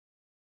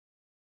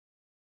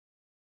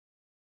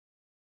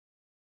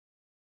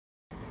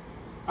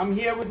I'm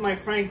here with my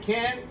friend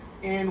Ken,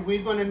 and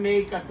we're gonna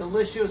make a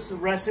delicious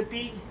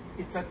recipe.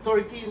 It's a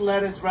turkey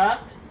lettuce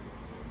wrap.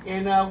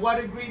 And what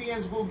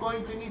ingredients we're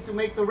going to need to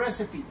make the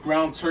recipe?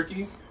 Ground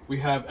turkey. We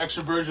have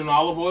extra virgin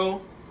olive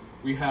oil.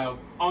 We have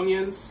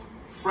onions,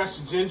 fresh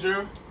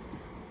ginger,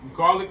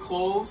 garlic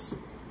cloves,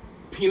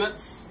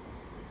 peanuts,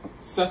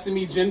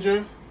 sesame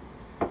ginger,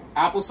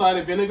 apple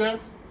cider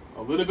vinegar,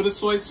 a little bit of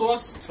soy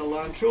sauce,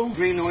 Cilantro,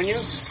 green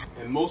onions,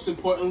 and most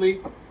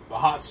importantly, the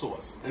hot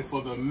sauce. And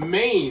for the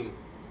main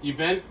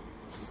event,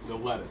 the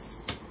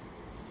lettuce.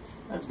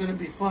 That's gonna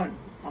be fun.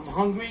 I'm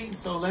hungry,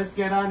 so let's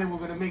get on and we're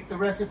gonna make the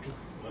recipe.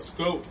 Let's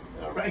go.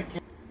 All right.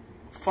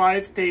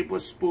 5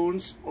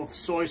 tablespoons of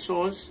soy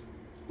sauce,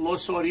 low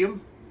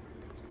sodium.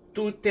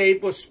 2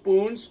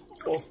 tablespoons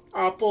of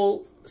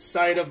apple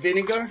cider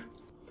vinegar.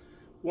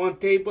 1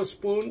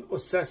 tablespoon of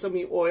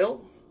sesame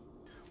oil.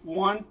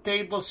 1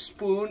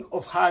 tablespoon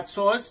of hot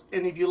sauce,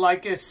 and if you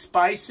like it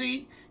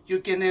spicy, you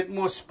can add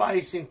more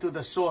spice into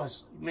the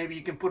sauce. Maybe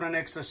you can put an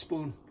extra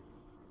spoon.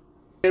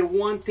 And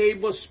 1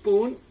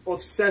 tablespoon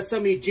of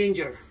sesame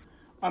ginger.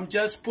 I'm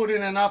just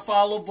putting enough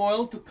olive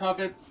oil to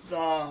cover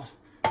the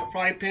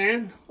fry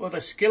pan or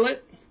the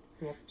skillet.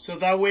 So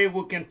that way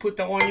we can put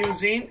the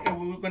onions in, and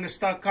we're going to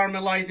start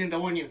caramelizing the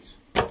onions.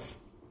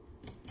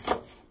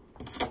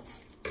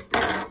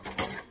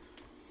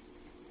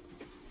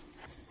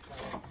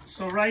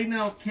 So right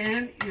now,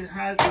 Ken, it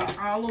has the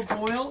olive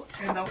oil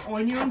and the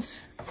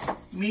onions,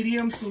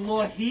 medium to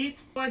low heat.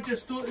 I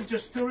just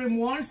stir them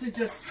once and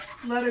just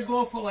let it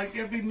go for like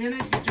every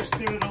minute. You just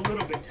stir it a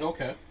little bit.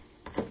 Okay.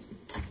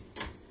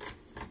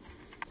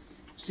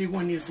 See,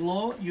 when it's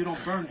low, you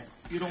don't burn it.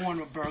 You don't want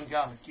to burn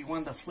garlic. You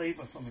want the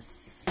flavor from it.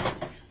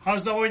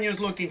 How's the onions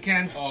looking,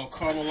 Ken? Oh,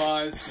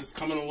 caramelized. It's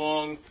coming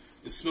along.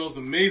 It smells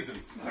amazing.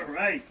 All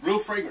right. Real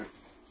fragrant.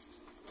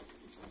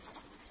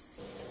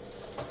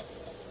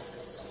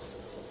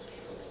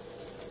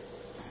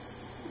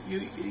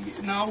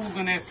 Now we're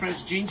going to add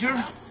fresh ginger.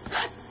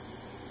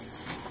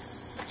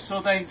 So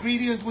the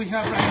ingredients we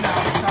have right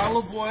now is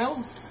olive oil,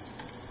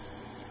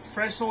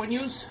 fresh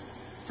onions,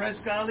 fresh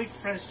garlic,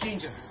 fresh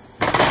ginger.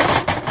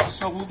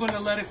 So we're going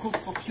to let it cook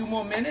for a few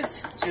more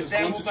minutes, and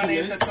then we're going to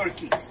add the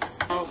turkey.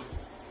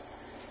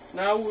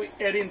 Now we're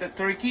adding the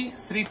turkey,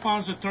 3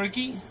 pounds of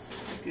turkey.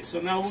 Okay,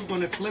 so now we're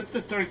going to flip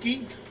the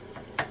turkey.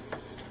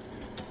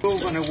 We're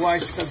going to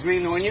wash the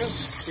green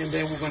onions, and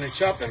then we're going to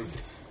chop them.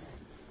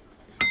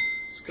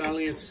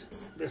 Scallions,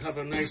 they have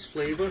a nice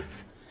flavor,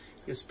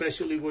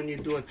 especially when you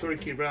do a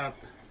turkey wrap.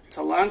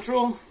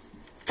 Cilantro.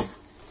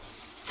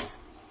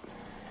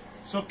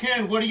 So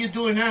Ken, what are you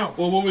doing now?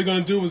 Well, what we're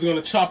going to do is we're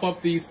going to chop up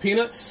these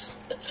peanuts.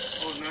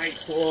 Oh,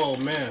 nice. Oh,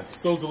 man,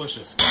 so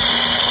delicious.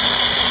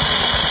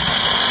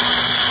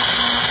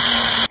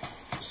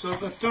 So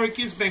the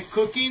turkey's been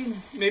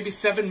cooking maybe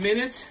 7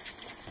 minutes.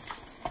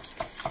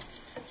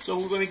 So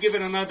we're going to give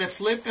it another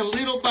flip, and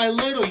little by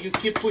little you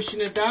keep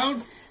pushing it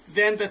down.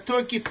 Then the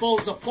turkey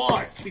falls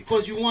apart,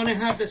 because you want to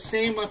have the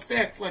same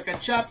effect like a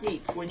chopped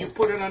meat when you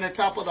put it on the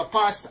top of the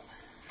pasta.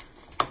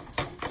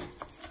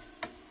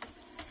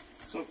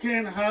 So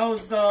Ken,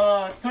 how's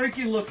the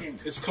turkey looking?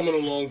 It's coming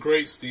along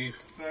great,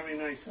 Steve. Very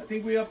nice. I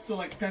think we're up to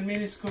like 10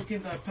 minutes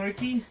cooking the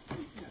turkey.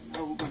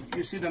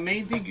 You see, the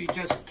main thing, you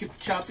just keep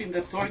chopping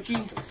the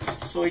turkey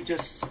so it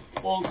just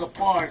falls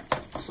apart.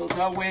 So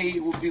that way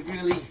it will be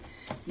really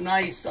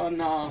nice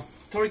on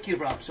turkey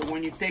wrap. So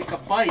when you take a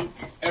bite,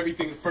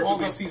 everything is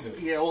perfectly seasoned.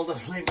 Yeah, all the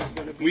flavor is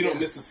going to be We there. don't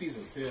miss a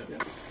season. Yeah.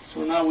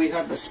 So now we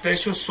have the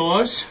special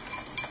sauce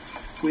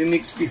we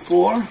mixed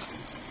before,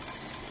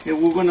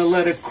 and we're going to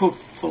let it cook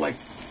for like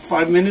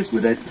 5 minutes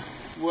with it.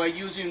 We're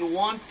using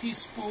 1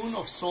 teaspoon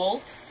of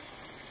salt.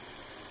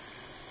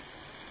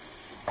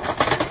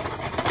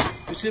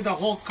 You see, the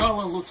whole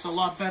color looks a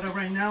lot better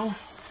right now.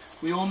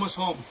 We're almost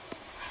home.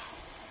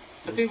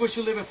 I think we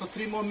should leave it for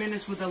 3 more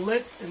minutes with the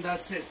lid, and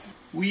that's it.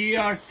 We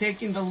are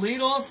taking the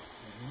lid off.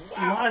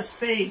 Wow. Last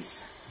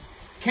phase.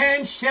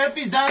 Ken, chef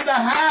is on the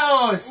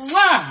house.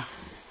 Wow!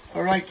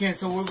 All right, Ken,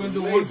 so we're going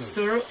to do 1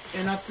 stir,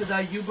 and after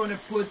that you're going to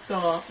put,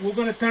 we're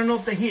going to turn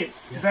off the heat.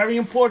 Yeah. Very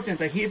important,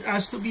 the heat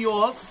has to be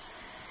off.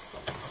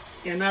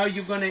 And now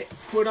you're going to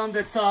put on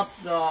the top,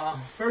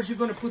 first you're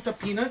going to put the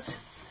peanuts,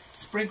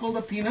 sprinkle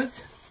the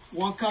peanuts,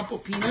 1 cup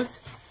of peanuts.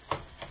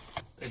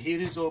 The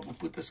heat is off, we'll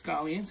put the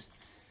scallions.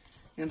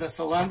 And the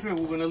cilantro,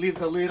 we're going to leave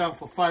the lid on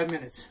for 5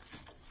 minutes.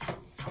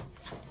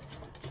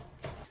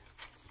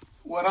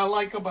 What I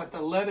like about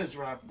the lettuce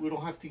wrap, we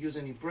don't have to use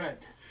any bread.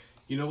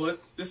 You know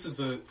what? This is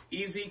an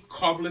easy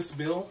carbless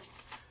meal.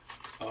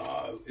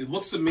 It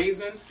looks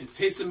amazing. It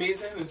tastes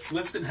amazing. It's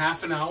less than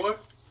half an hour.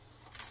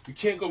 You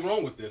can't go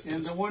wrong with this.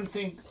 And the one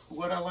thing,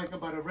 what I like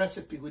about a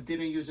recipe, we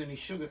didn't use any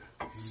sugar.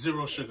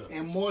 0 sugar.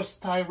 And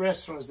most Thai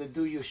restaurants, they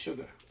do use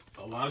sugar.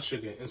 A lot of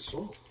sugar and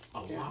salt.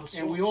 A lot of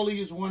salt. And we only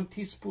use 1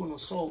 teaspoon of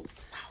salt.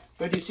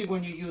 But you see,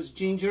 when you use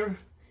ginger,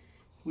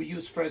 we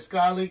use fresh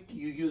garlic,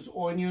 you use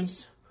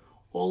onions,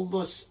 all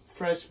those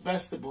fresh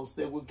vegetables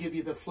that will give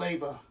you the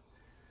flavor,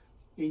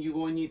 and you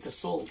won't need the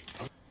salt.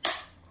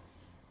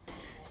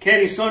 Ken,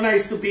 it's so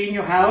nice to be in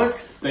your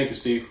house. Thank you,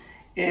 Steve.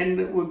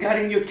 And we got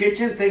in your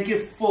kitchen. Thank you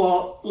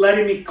for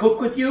letting me cook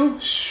with you.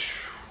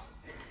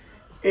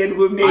 And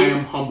we made... I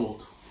am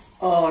humbled.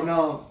 Oh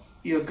no,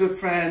 you're a good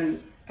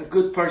friend, a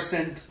good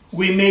person.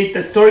 We made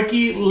the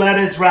turkey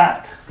lettuce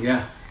wrap.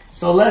 Yeah.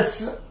 So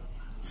let's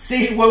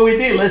see what we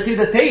did. Let's see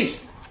the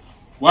taste.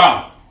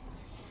 Wow.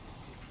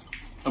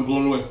 I'm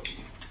blown away.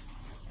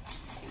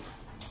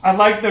 I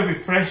like the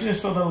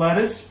refreshness of the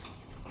lettuce.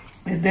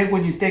 And then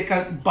when you take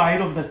a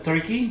bite of the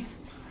turkey,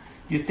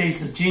 you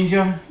taste the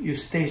ginger, you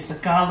taste the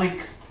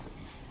garlic.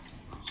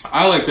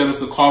 I like that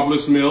it's a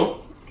carbless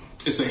meal.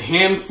 It's a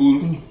hand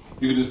food.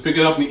 You can just pick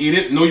it up and eat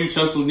it. No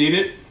utensils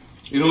needed.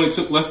 It only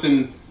took less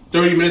than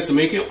 30 minutes to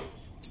make it.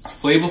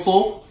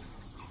 Flavorful,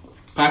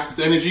 packed with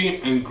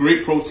energy, and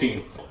great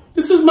protein.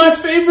 This is my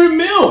favorite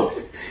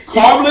meal.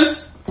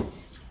 Carbless.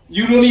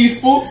 You don't need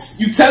foods,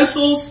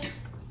 utensils.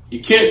 You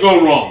can't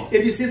go wrong.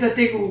 If you see the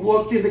thing, we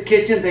walked in the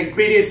kitchen, the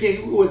ingredients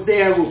was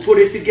there, we put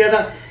it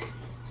together.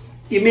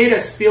 It made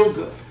us feel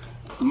good.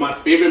 My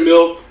favorite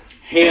meal,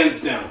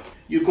 hands down.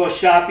 You go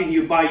shopping,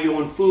 you buy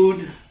your own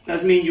food.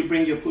 Doesn't mean you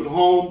bring your food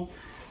home.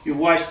 You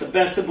wash the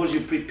vegetables, you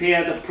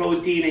prepare the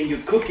protein, and you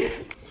cook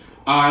it.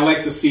 I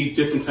like to see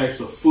different types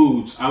of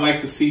foods. I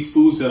like to see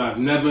foods that I've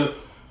never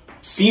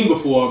seen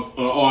before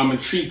or I'm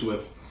intrigued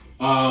with.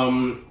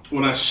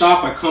 When I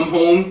shop, I come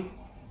home,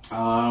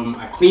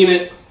 I clean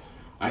it,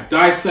 I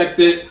dissect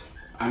it,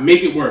 I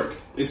make it work.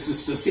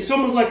 It's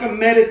almost like a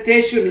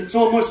meditation. It's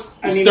almost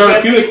an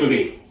therapeutic for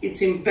me.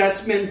 It's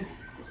investment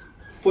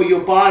for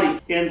your body.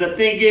 And the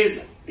thing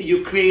is,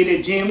 you create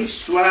a gym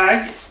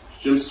swag.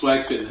 Gym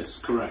Swag Fitness,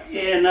 correct.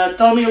 And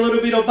tell me a little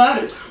bit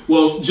about it.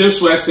 Well, Gym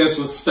Swag stands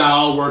for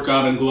Style,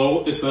 Workout, and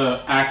Glow. It's an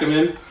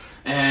acronym.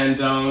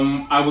 And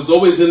I was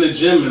always in the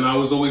gym and I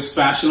was always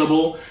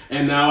fashionable.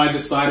 And now I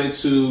decided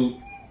to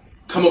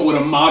come up with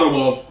a motto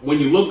of when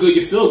you look good,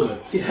 you feel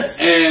good. Yes.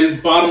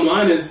 And bottom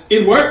line is,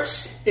 it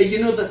works. And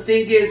you know, the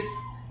thing is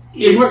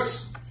it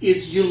works.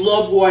 Is you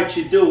love what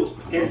you do.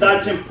 And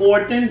that's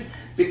important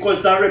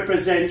because that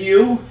represents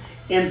you.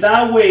 And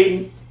that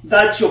way,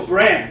 that's your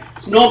brand.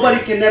 Nobody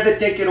can ever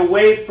take it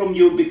away from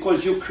you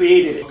because you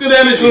created it. Good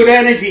energy. Good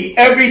energy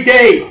every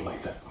day. I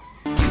like that.